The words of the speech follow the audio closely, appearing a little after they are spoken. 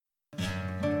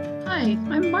Hi,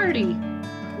 I'm Marty.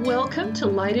 Welcome to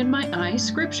Light in My Eye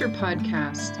Scripture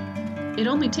Podcast. It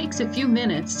only takes a few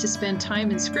minutes to spend time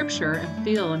in Scripture and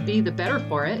feel and be the better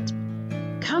for it.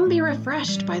 Come be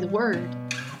refreshed by the Word.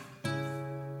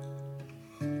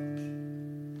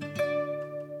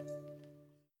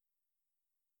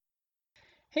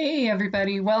 Hey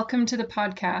everybody, welcome to the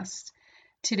podcast.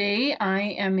 Today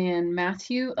I am in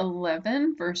Matthew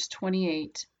 11, verse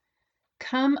 28.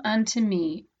 Come unto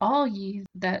me, all ye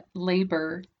that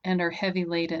labor and are heavy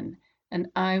laden,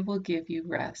 and I will give you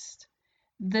rest.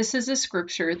 This is a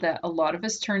scripture that a lot of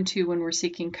us turn to when we're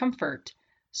seeking comfort.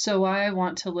 So I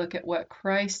want to look at what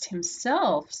Christ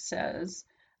himself says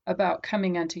about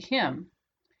coming unto him.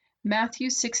 Matthew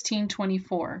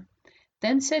 16:24.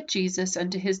 Then said Jesus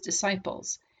unto his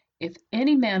disciples, If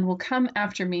any man will come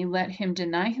after me, let him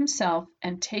deny himself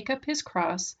and take up his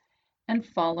cross and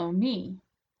follow me.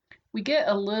 We get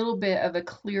a little bit of a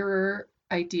clearer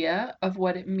idea of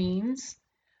what it means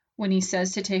when he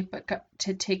says to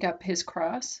take up his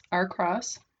cross, our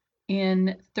cross,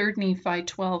 in 3 Nephi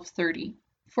 12:30.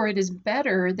 For it is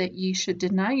better that ye should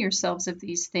deny yourselves of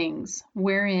these things,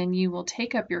 wherein ye will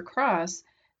take up your cross,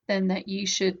 than that ye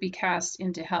should be cast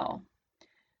into hell.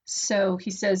 So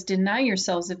he says, deny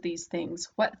yourselves of these things.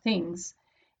 What things?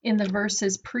 In the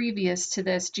verses previous to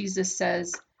this, Jesus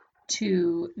says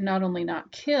to not only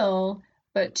not kill,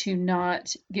 but to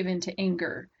not give in to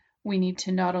anger. We need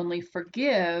to not only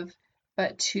forgive,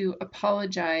 but to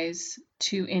apologize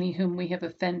to any whom we have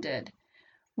offended.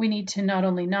 We need to not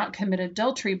only not commit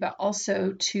adultery, but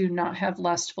also to not have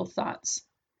lustful thoughts.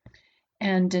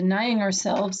 And denying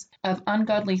ourselves of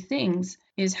ungodly things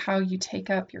is how you take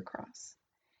up your cross.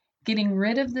 Getting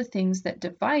rid of the things that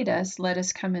divide us, let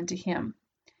us come into him.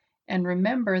 And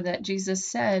remember that Jesus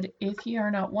said, if ye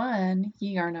are not one,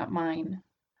 ye are not mine.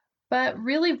 But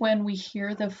really, when we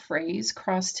hear the phrase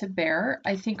cross to bear,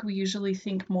 I think we usually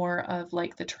think more of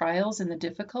like the trials and the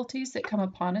difficulties that come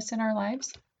upon us in our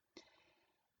lives.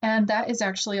 And that is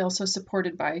actually also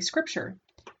supported by scripture.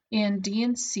 In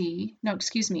 2 Nephi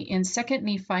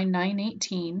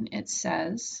 9:18, it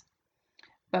says,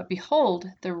 But behold,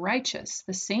 the righteous,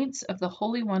 the saints of the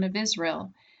Holy One of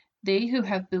Israel, they who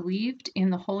have believed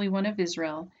in the Holy One of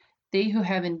Israel, they who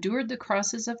have endured the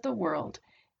crosses of the world,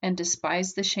 and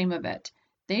despised the shame of it,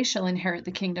 they shall inherit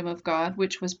the kingdom of God,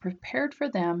 which was prepared for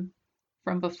them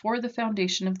from before the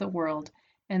foundation of the world,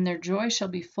 and their joy shall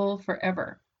be full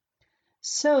forever.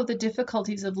 So the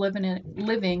difficulties of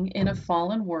living in a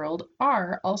fallen world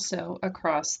are also a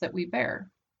cross that we bear.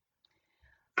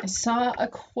 I saw a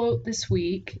quote this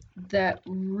week that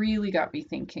really got me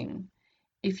thinking.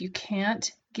 If you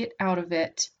can't get out of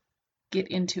it, get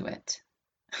into it.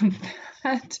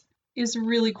 That is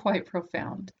really quite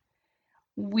profound.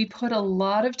 We put a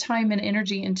lot of time and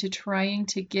energy into trying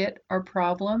to get our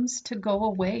problems to go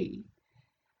away.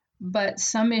 But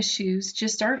some issues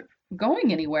just aren't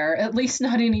going anywhere, at least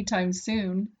not anytime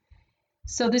soon.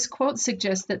 So this quote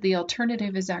suggests that the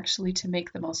alternative is actually to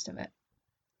make the most of it.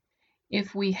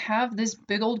 If we have this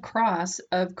big old cross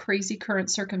of crazy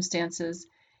current circumstances,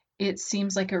 it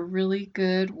seems like a really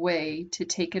good way to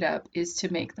take it up is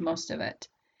to make the most of it.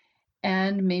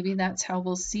 And maybe that's how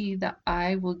we'll see the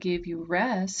I will give you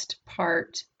rest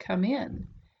part come in.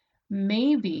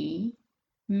 Maybe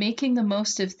making the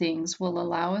most of things will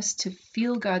allow us to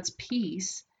feel God's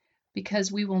peace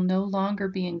because we will no longer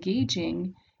be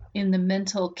engaging in the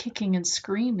mental kicking and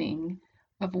screaming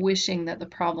of wishing that the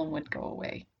problem would go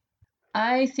away.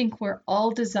 I think we're all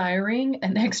desiring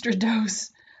an extra dose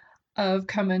of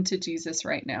come unto Jesus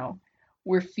right now.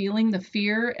 We're feeling the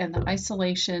fear and the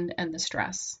isolation and the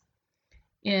stress.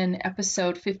 In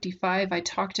episode 55, I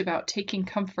talked about taking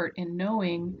comfort in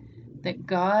knowing that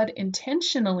God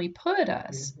intentionally put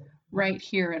us right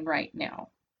here and right now.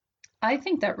 I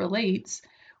think that relates.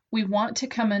 We want to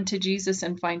come unto Jesus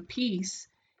and find peace.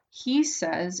 He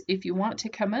says, if you want to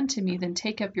come unto me, then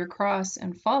take up your cross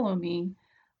and follow me.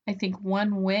 I think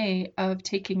one way of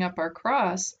taking up our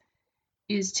cross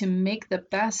is to make the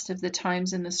best of the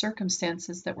times and the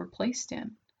circumstances that we're placed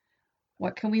in.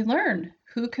 What can we learn?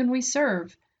 Who can we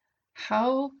serve?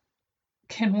 How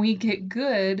can we get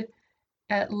good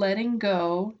at letting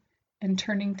go and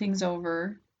turning things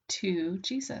over to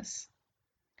Jesus?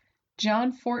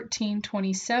 John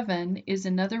 14:27 is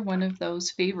another one of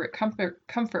those favorite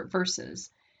comfort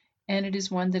verses, and it is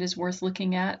one that is worth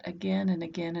looking at again and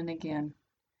again and again.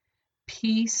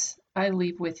 Peace I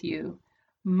leave with you,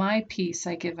 my peace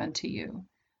I give unto you.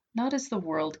 Not as the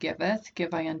world giveth,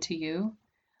 give I unto you.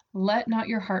 Let not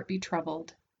your heart be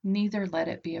troubled, neither let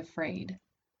it be afraid.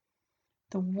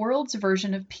 The world's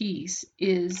version of peace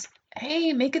is,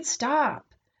 hey, make it stop.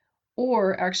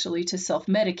 or actually to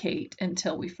self-medicate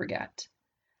until we forget.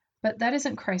 But that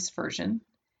isn't Christ's version.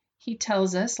 He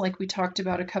tells us, like we talked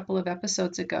about a couple of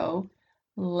episodes ago,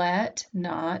 let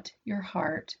not your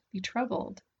heart be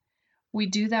troubled. We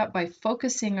do that by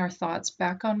focusing our thoughts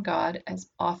back on God as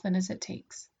often as it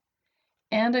takes.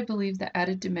 And I believe the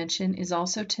added dimension is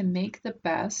also to make the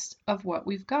best of what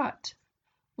we've got.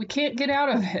 We can't get out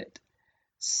of it.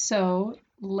 So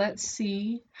let's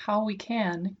see how we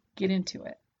can get into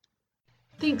it.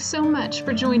 Thanks so much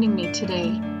for joining me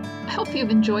today. I hope you've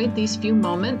enjoyed these few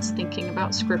moments thinking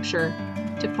about Scripture.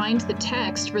 To find the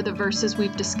text for the verses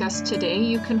we've discussed today,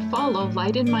 you can follow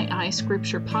Light in My Eye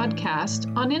Scripture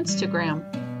Podcast on Instagram.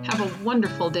 Have a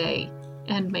wonderful day,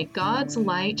 and may God's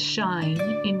light shine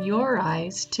in your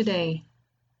eyes today.